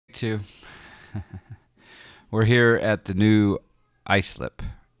Two. We're here at the new iSlip,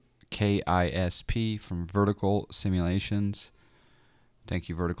 KISP from Vertical Simulations. Thank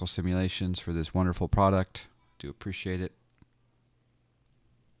you, Vertical Simulations, for this wonderful product. Do appreciate it.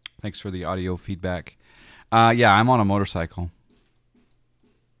 Thanks for the audio feedback. Yeah, I'm on a motorcycle,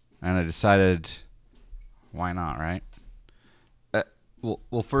 and I decided, why not, right?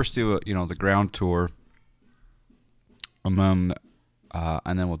 We'll first do the ground tour,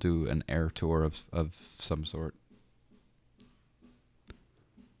 and then we'll do an air tour of some sort.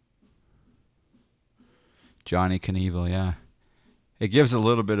 Johnny Knievel, yeah. It gives a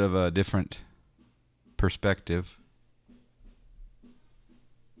little bit of a different perspective.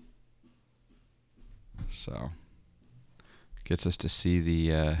 So, gets us to see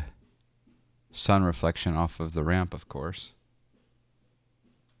the sun reflection off of the ramp, of course.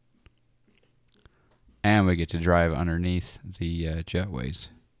 And we get to drive underneath the jetways.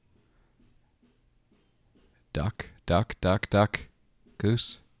 Duck, duck, duck, duck.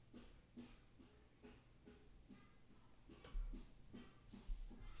 Goose.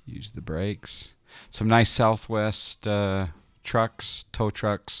 Use the brakes. Some nice Southwest trucks, tow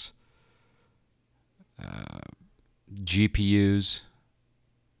trucks, GPUs.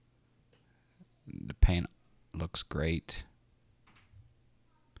 The paint looks great.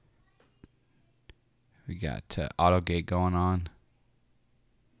 We got AutoGate going on.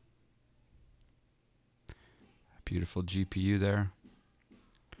 Beautiful GPU there.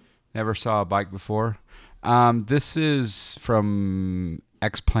 Never saw a bike before. This is from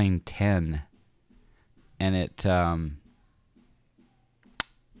X-Plane 10, and it.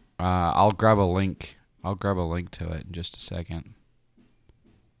 I'll grab a link. I'll grab a link to it in just a second.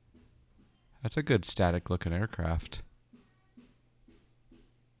 That's a good static-looking aircraft.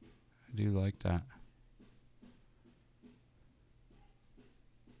 I do like that.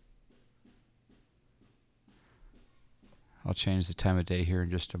 I'll change the time of day here in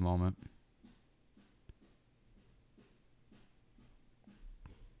just a moment.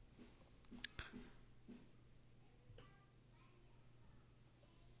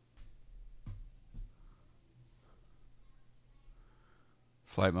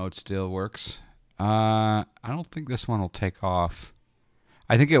 Flight mode still works. I don't think this one will take off.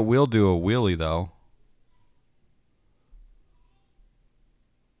 I think it will do a wheelie, though.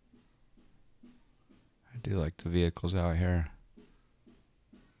 I do like the vehicles out here.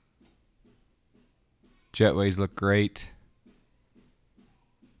 Jetways look great.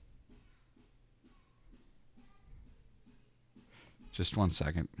 Just 1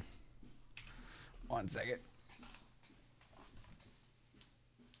 second. 1 second.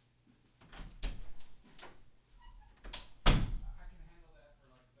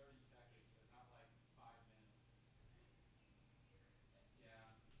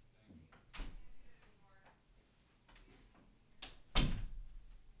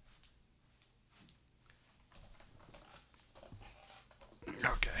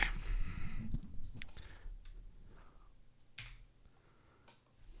 Okay.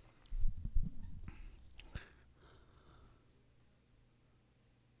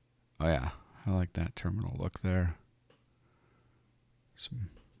 Oh yeah, I like that terminal look there. Some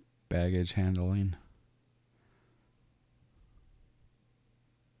baggage handling.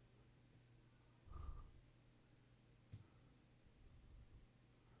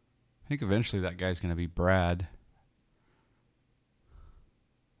 I think eventually that guy's going to be Brad.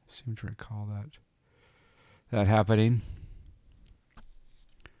 I seem to recall that happening.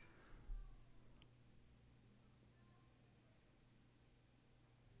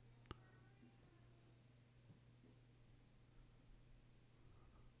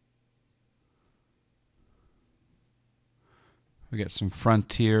 We got some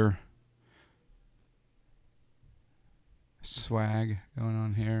Frontier swag going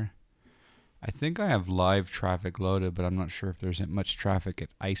on here. I think I have live traffic loaded, but I'm not sure if there's much traffic at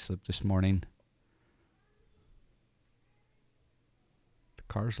iSlip this morning. The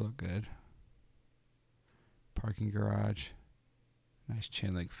cars look good. Parking garage. Nice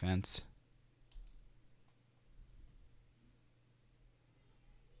chain link fence.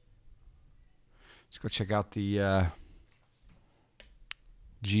 Let's go check out the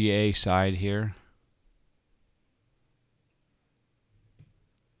GA side here.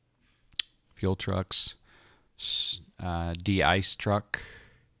 Fuel trucks. De-ice truck.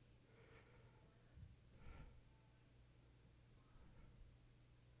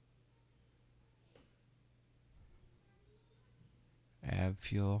 Av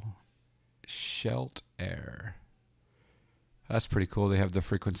fuel. Shelt air. That's pretty cool. They have the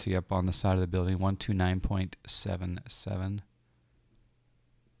frequency up on the side of the building. 129.77.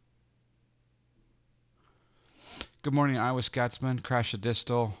 Good morning, Iowa Scotsman. Crash a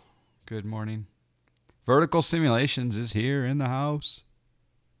distal. Good morning. Vertical Simulations is here in the house.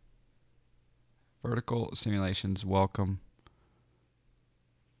 Vertical Simulations, welcome.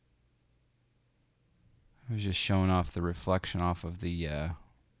 I was just showing off the reflection off of the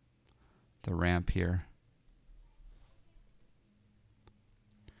ramp here.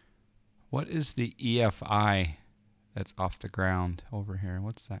 What is the EFI that's off the ground over here?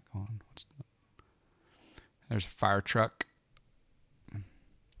 What's that going? There's a fire truck.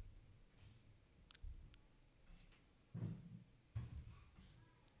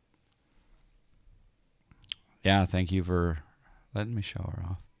 Yeah, thank you for letting me show her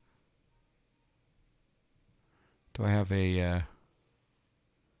off. Do I have a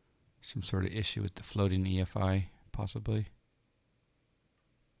some sort of issue with the floating EFI, possibly?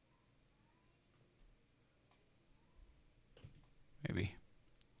 Maybe.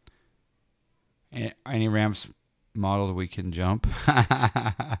 Any ramps model we can jump?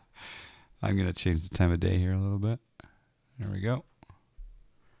 I'm going to change the time of day here a little bit. There we go.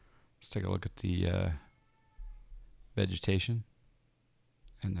 Let's take a look at the vegetation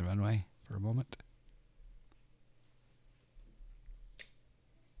and the runway for a moment.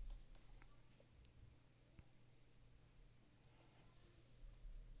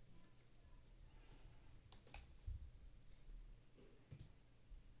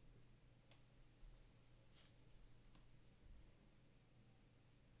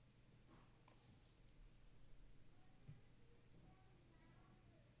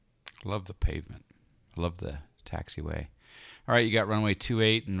 Love the pavement. Love the taxiway. All right, you got runway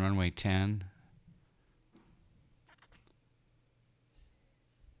 28 and runway 10.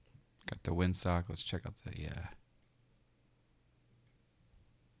 Got the windsock. Let's check out the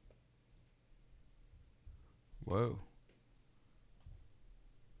whoa.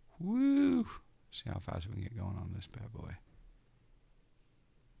 Woo! See how fast we can get going on this bad boy.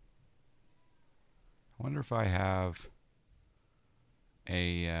 I wonder if I have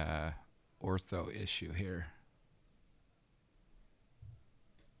a ortho issue here.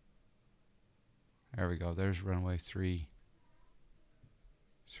 There we go. There's runway 3.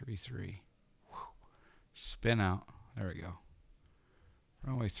 3. Whew. Spin out. There we go.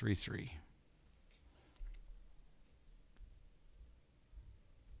 Runway 3.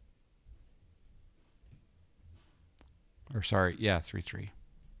 Or sorry, yeah, 3.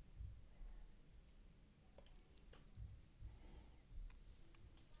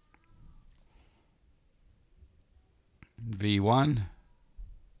 V1.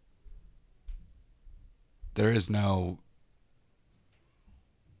 There is no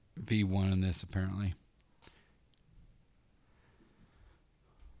V1 in this apparently.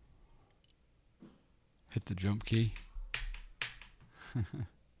 Hit the jump key.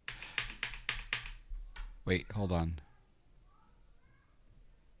 Wait, hold on.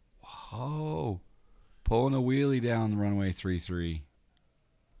 Whoa. Pulling a wheelie down the runway 3.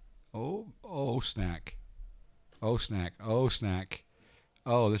 Oh, snack. Oh, snack. Oh, snack.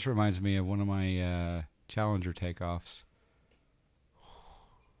 Oh, this reminds me of one of my Challenger takeoffs.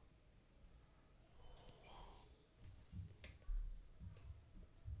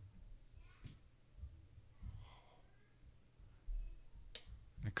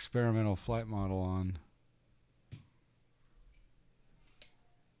 Experimental flight model on.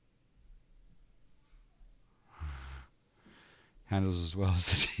 Handles as well as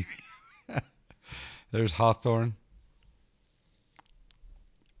the TV. There's Hawthorne.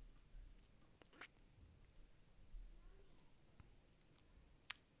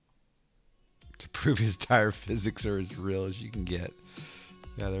 To prove his tire physics are as real as you can get.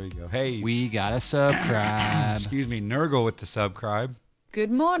 Yeah, there you go. Hey. We got a subscribe. Excuse me, Nurgle with the subscribe.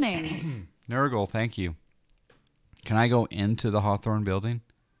 Good morning. Nurgle, thank you. Can I go into the Hawthorne building?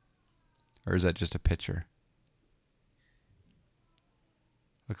 Or is that just a picture?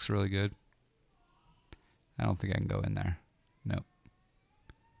 Looks really good. I don't think I can go in there. Nope.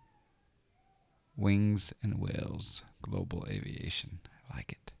 Wings and wheels. Global aviation. I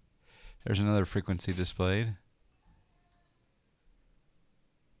like it. There's another frequency displayed.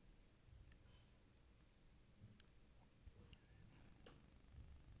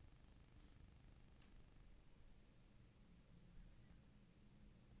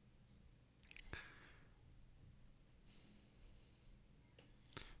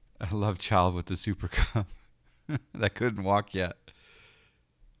 I love Child with the Super Cup. That couldn't walk yet.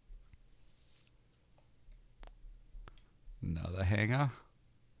 Another hanger.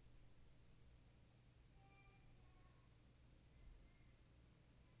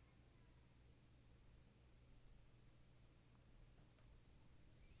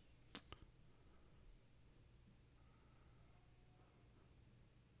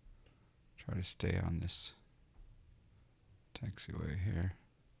 Try to stay on this taxiway here.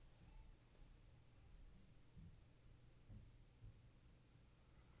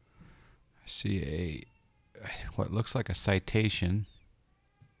 I see what looks like a Citation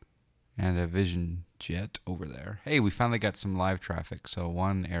and a Vision jet over there. Hey, we finally got some live traffic, so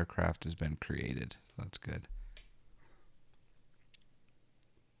one aircraft has been created. That's good.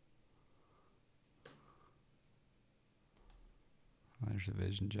 There's a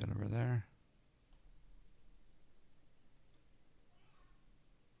Vision jet over there.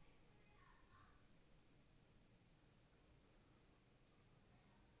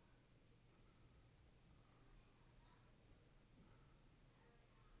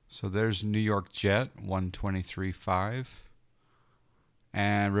 So there's New York Jet 123.5.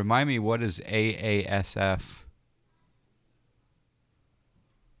 And remind me, what is AASF?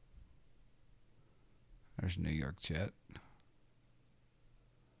 There's New York Jet.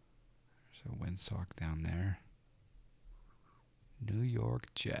 There's a windsock down there. New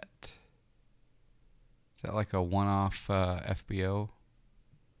York Jet. Is that like a one-off FBO?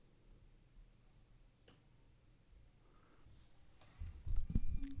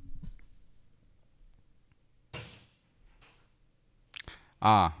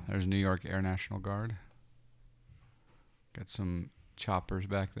 Ah, there's New York Air National Guard. Got some choppers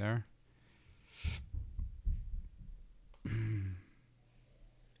back there.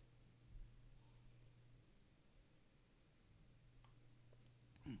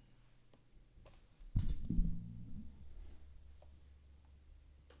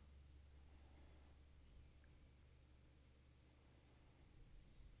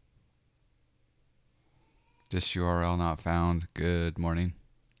 This URL not found. Good morning.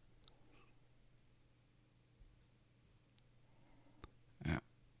 Yeah.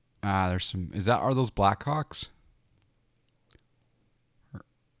 There's some. Are those Blackhawks? Or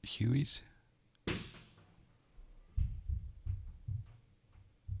Hueys? I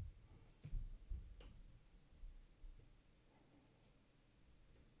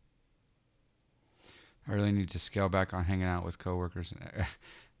really need to scale back on hanging out with coworkers.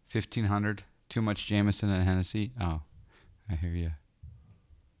 1,500. Too much Jameson and Hennessy. Oh, I hear you.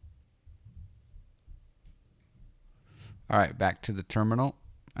 All right, back to the terminal.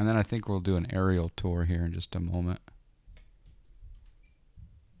 And then I think we'll do an aerial tour here in just a moment.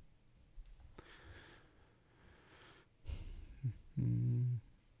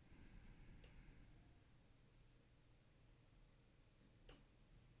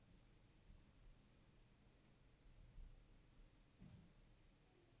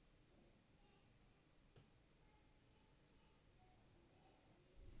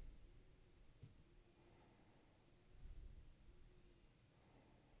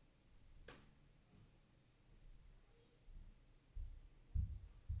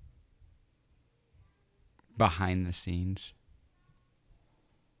 Behind the scenes.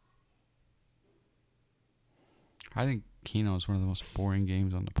 I think Keno is one of the most boring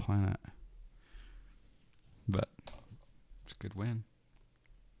games on the planet. But it's a good win.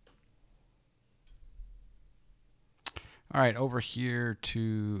 All right, over here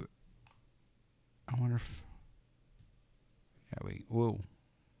to... I wonder if... Yeah, whoa.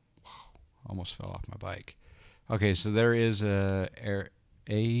 Almost fell off my bike. Okay, so there is oh,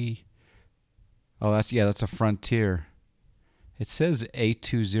 that's a Frontier. It says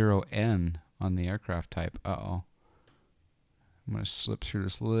A20N on the aircraft type. Uh-oh. I'm going to slip through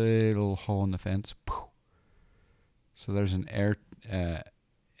this little hole in the fence. So there's an it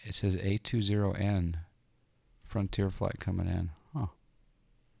says A20N Frontier flight coming in. Huh.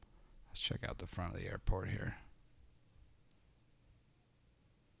 Let's check out the front of the airport here.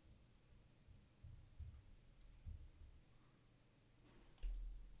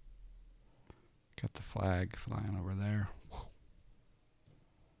 Got the flag flying over there.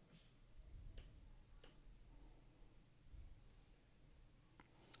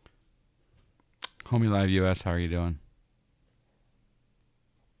 Homie Live US, how are you doing?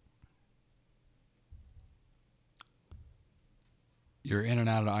 You're in and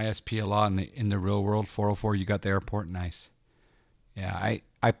out of ISP a lot in the real world. 404, you got the airport, nice. Yeah,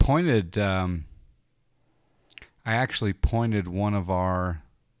 I pointed. I actually pointed one of our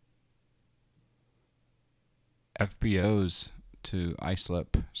FBOs to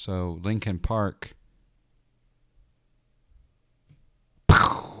islip. So Lincoln Park.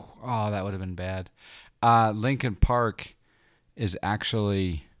 Oh, that would have been bad. Lincoln Park is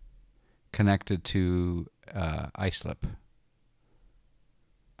actually connected to islip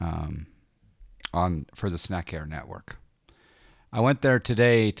for the Snack Air network. I went there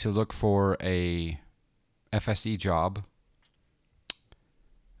today to look for a FSE job.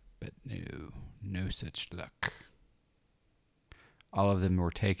 But no, no such luck. All of them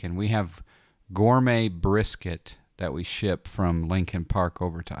were taken. We have gourmet brisket that we ship from Lincoln Park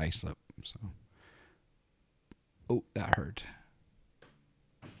over to Islip. So, oh, that hurt.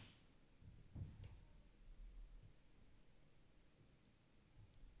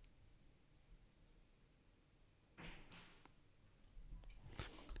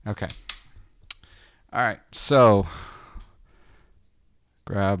 Okay. All right. So,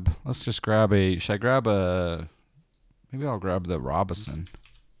 let's just grab a, should I grab a, maybe I'll grab the Robinson.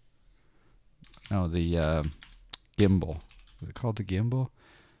 No, the gimbal. Is it called the gimbal?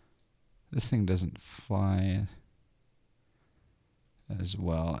 This thing doesn't fly as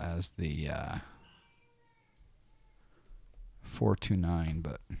well as the 429,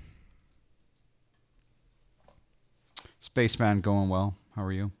 but Spaceman going well. How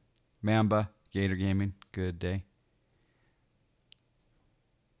are you? Mamba, Gator Gaming, good day.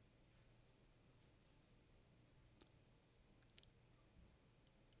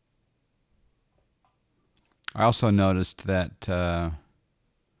 I also noticed that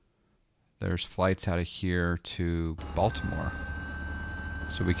there's flights out of here to Baltimore.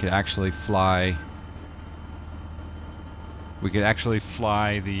 So we could actually fly. We could actually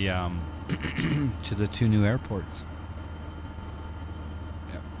fly the to the 2 new airports.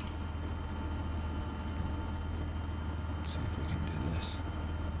 Yep. Let's see if we can do this.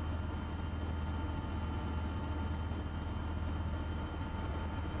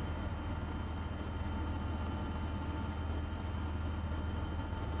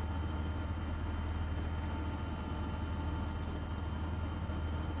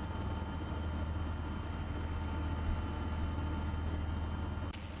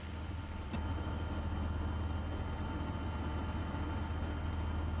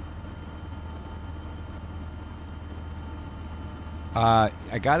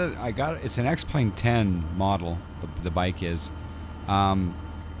 I got it. It's an X-Plane 10 model. The bike is. In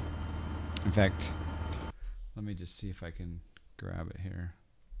fact, let me just see if I can grab it here.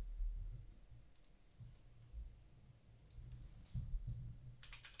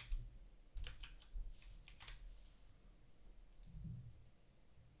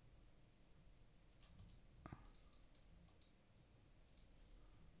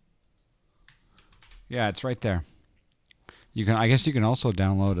 Yeah, it's right there. You can. I guess you can also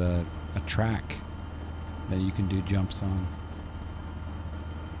download a track that you can do jumps on.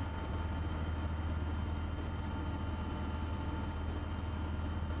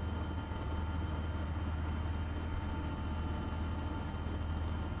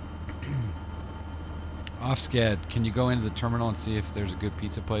 Offsked, can you go into the terminal and see if there's a good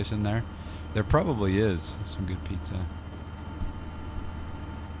pizza place in there? There probably is some good pizza.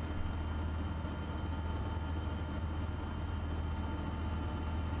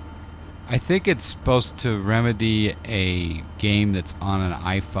 I think it's supposed to remedy a game that's on an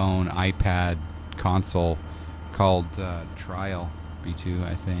iPhone, iPad console called Trial B2,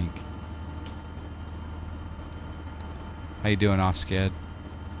 I think. How you doing, Offsked?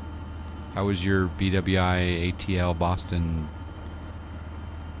 How was your BWI ATL Boston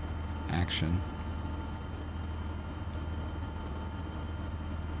action?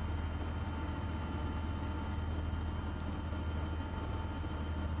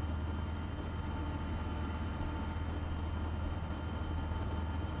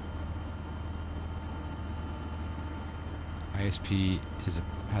 ISP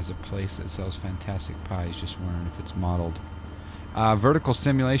has a place that sells fantastic pies. Just wondering if it's modeled.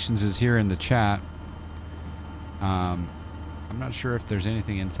 VerticalSimulations is here in the chat. I'm not sure if there's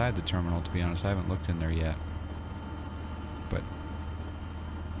anything inside the terminal, to be honest. I haven't looked in there yet. But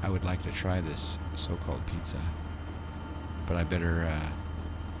I would like to try this so-called pizza. But I better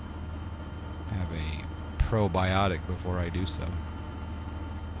have a probiotic before I do so.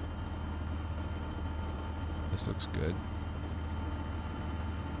 This looks good.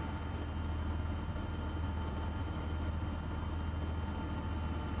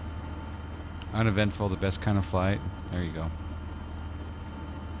 Uneventful, the best kind of flight. There you go.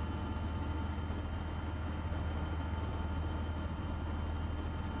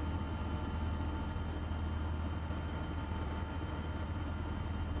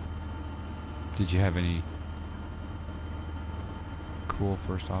 Did you have any cool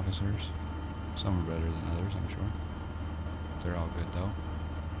first officers? Some are better than others, I'm sure. They're all good, though.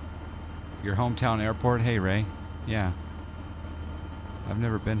 Your hometown airport? Hey, Ray. Yeah. I've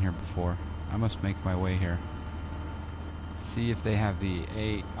never been here before. I must make my way here. See if they have the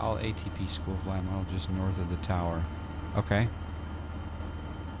all ATP school flight model just north of the tower. Okay.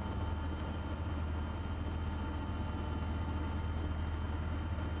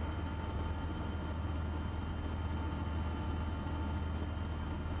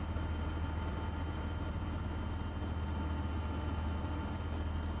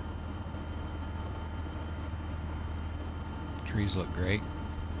 Trees look great.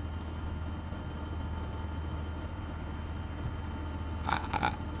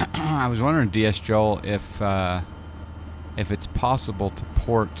 I was wondering, DS Joel, if it's possible to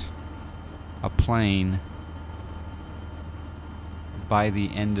port a plane by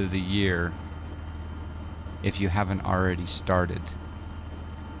the end of the year if you haven't already started.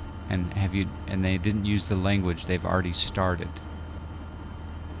 And they didn't use the language, they've already started.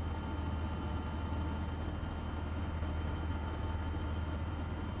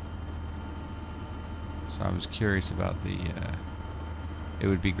 So I was curious about the it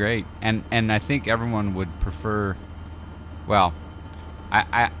would be great. And I think everyone would prefer, well,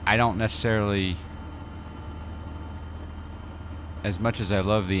 I don't necessarily, as much as I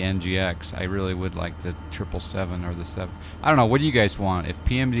love the NGX, I really would like the 777 or the 7. I don't know, what do you guys want? If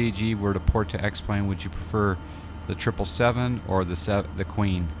PMDG were to port to X-Plane, would you prefer the 777 or the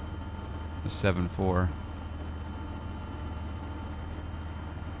Queen, the 7.4?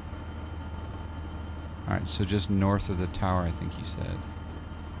 Alright, so just north of the tower, I think you said.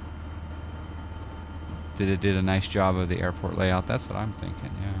 Did a nice job of the airport layout. That's what I'm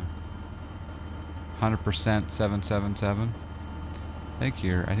thinking, yeah. 100% 777. I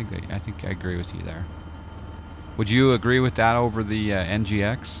think I agree with you there. Would you agree with that over the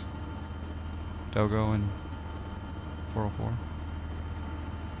NGX? Dogo and 404?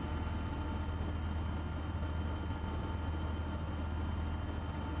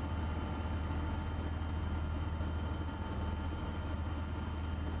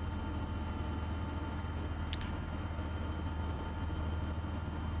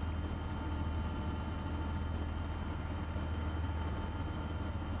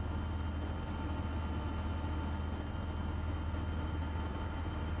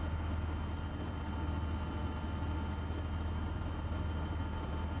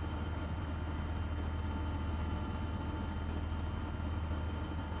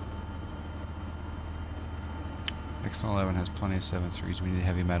 X-11 has plenty of 7.3s. We need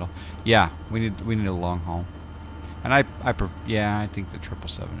heavy metal. Yeah, we need a long haul. And I think the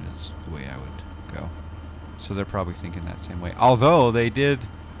 777 is the way I would go. So they're probably thinking that same way. Although they did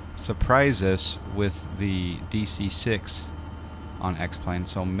surprise us with the DC-6 on X-Plane,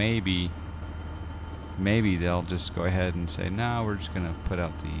 so maybe they'll just go ahead and say, no, we're just gonna put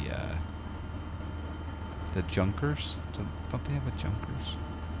out the Junkers. Don't they have a Junkers?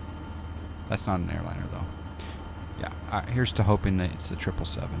 That's not an airliner though. Yeah, here's to hoping that it's the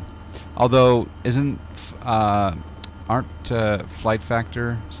 777. Although, aren't Flight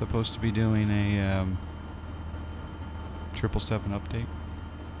Factor supposed to be doing a 777 update?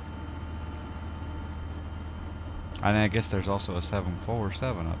 And I guess there's also a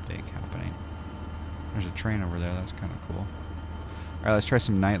 747 update happening. There's a train over there. That's kind of cool. All right, let's try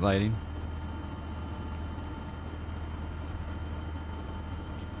some night lighting.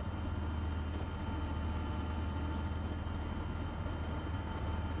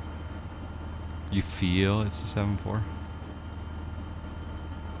 You feel it's a 7.4?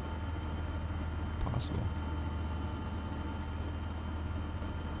 Possible.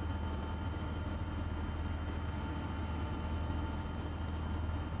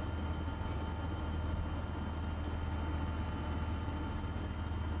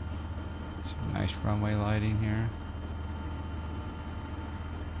 Some nice runway lighting here.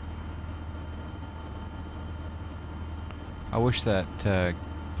 I wish that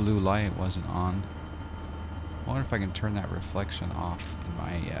blue light wasn't on. I wonder if I can turn that reflection off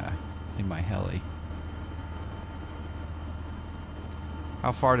in my heli.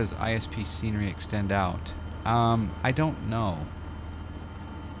 How far does ISP scenery extend out? I don't know.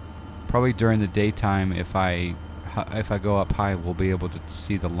 Probably during the daytime, if I go up high, we'll be able to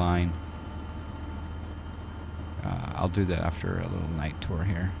see the line. I'll do that after a little night tour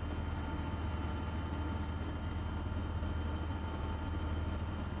here.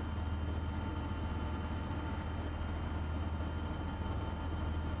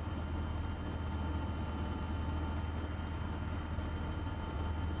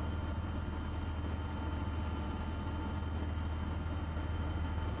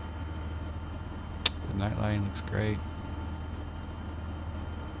 The night lighting looks great.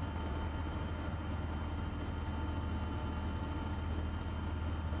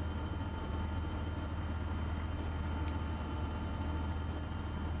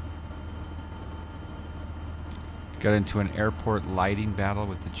 Got into an airport lighting battle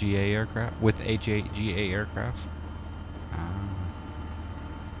with the GA aircraft, with GA aircraft.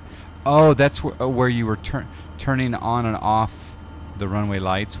 Oh, that's where you were turning on and off the runway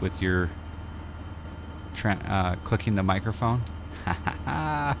lights with your clicking the microphone.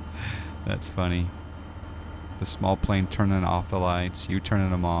 That's funny. the small plane turning off the lights, you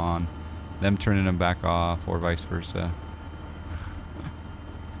turning them on, them turning them back off, or vice versa.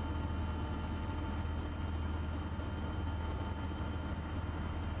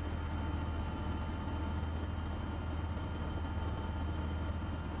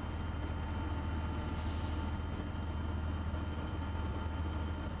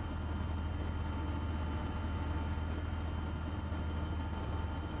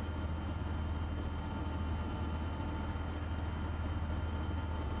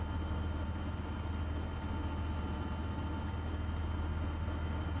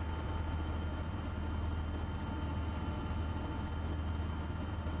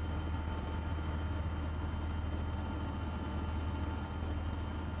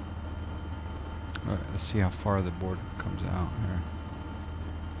 All right, let's see how far the border comes out here.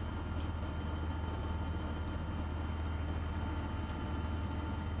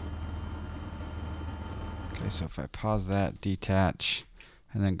 Okay, so if I pause that, detach,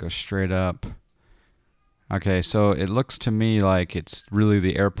 and then go straight up. Okay, so it looks to me like it's really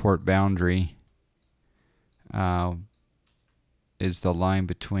the airport boundary is the line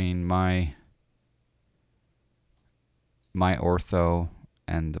between my ortho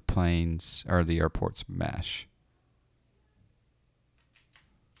and the plane's, or the airport's mesh.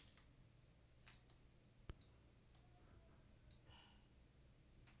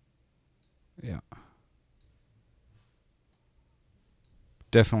 Yeah.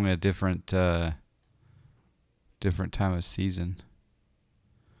 Definitely a different time of season.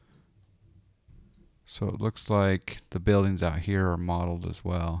 So it looks like the buildings out here are modeled as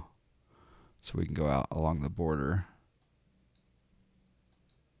well. So we can go out along the border.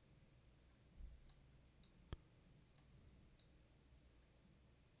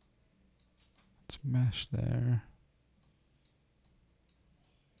 Let's mesh there.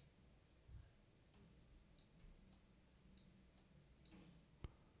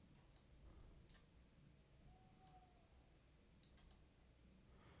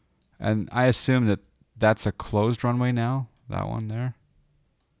 And I assume that that's a closed runway now, that one there.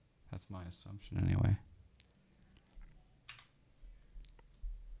 That's my assumption anyway.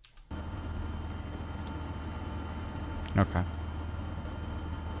 Okay.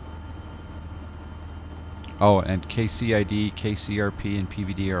 Oh, and KCID, KCRP, and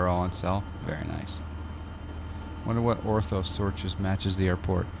PVD are all on sale. Very nice. Wonder what ortho searches matches the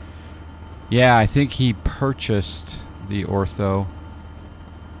airport. Yeah, I think he purchased the ortho.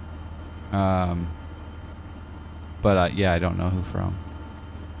 But yeah, I don't know who from.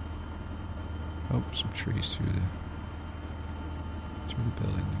 Oh, some trees through the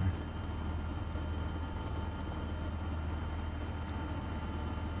building there.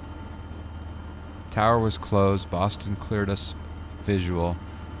 Tower was closed. Boston cleared us visual.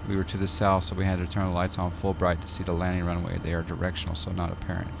 We were to the south, so we had to turn the lights on full bright to see the landing runway. They are directional, so not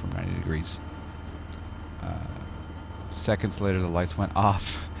apparent from 90 degrees. Seconds later, the lights went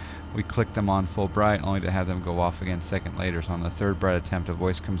off. We clicked them on full bright, only to have them go off again a second later. So on the third bright attempt, a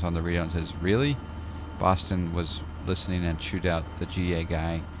voice comes on the radio and says, "Really?" Boston was listening and chewed out the GA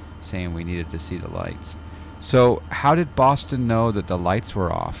guy, saying we needed to see the lights. So how did Boston know that the lights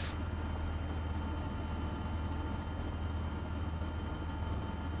were off?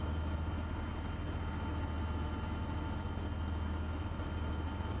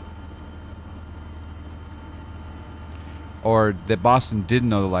 Or that Boston didn't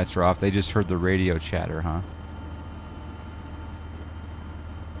know the lights were off, they just heard the radio chatter, huh?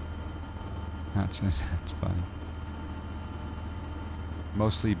 That's funny.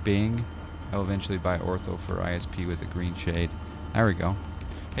 Mostly Bing. I'll eventually buy Ortho for ISP with a green shade. There we go.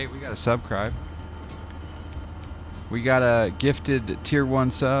 Hey, we got a subscribe. We got a gifted tier 1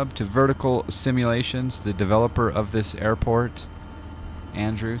 sub to Vertical Simulations, the developer of this airport.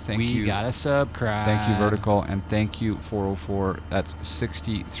 Andrew, thank you. We got a subscribe. Thank you, Vertical, and thank you, 404. That's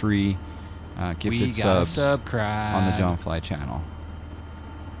 63 gifted subs on the John Fly channel.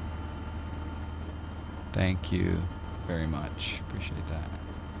 Thank you very much. Appreciate that.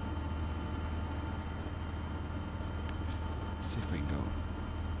 Let's see if we can go.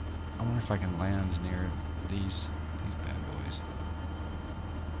 I wonder if I can land near these bad boys.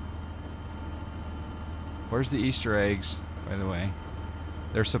 Where's the Easter eggs, by the way?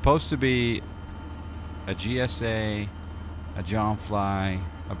 There's supposed to be a GSA, a John Fly,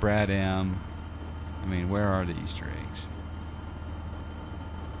 a Brad M. I mean, where are the Easter eggs?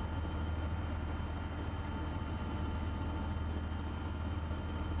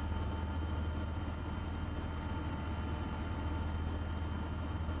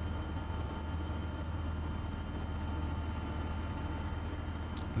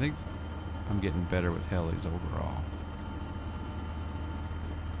 I I'm getting better with helis overall.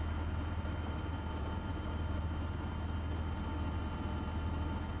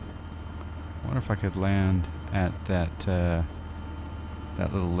 I wonder if I could land at that that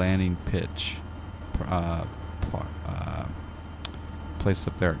little landing pitch place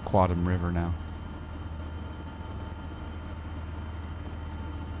up there at Quadam River now.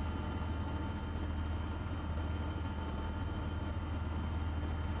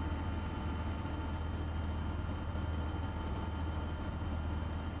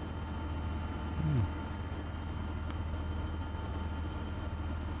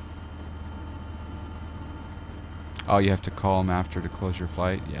 Oh, you have to call them after to close your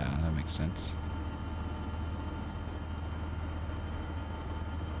flight? Yeah, that makes sense.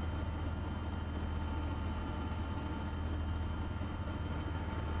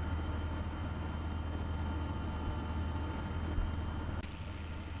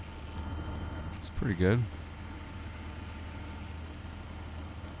 It's pretty good.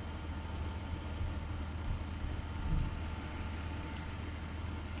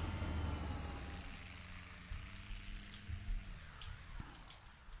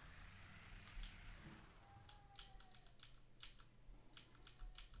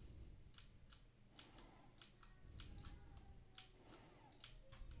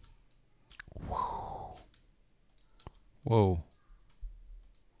 Whoa.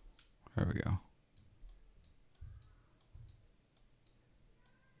 There we go.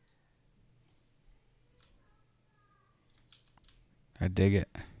 I dig it.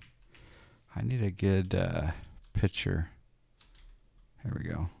 I need a good picture. Here we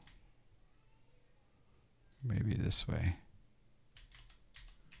go. Maybe this way.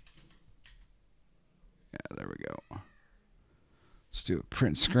 Yeah, there we go. Let's do a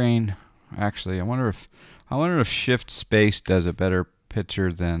print screen. Actually, I wonder if Shift Space does a better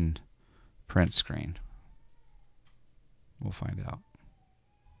picture than print screen. We'll find out.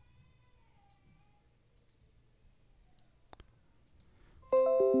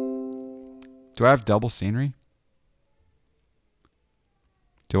 Do I have double scenery?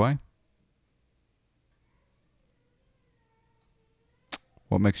 Do I?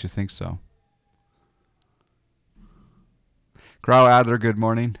 What makes you think so? Crow Adler, good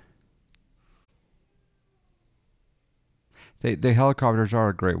morning. The helicopters are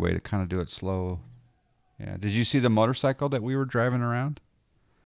a great way to kind of do it slow. Yeah. Did you see the motorcycle that we were driving around?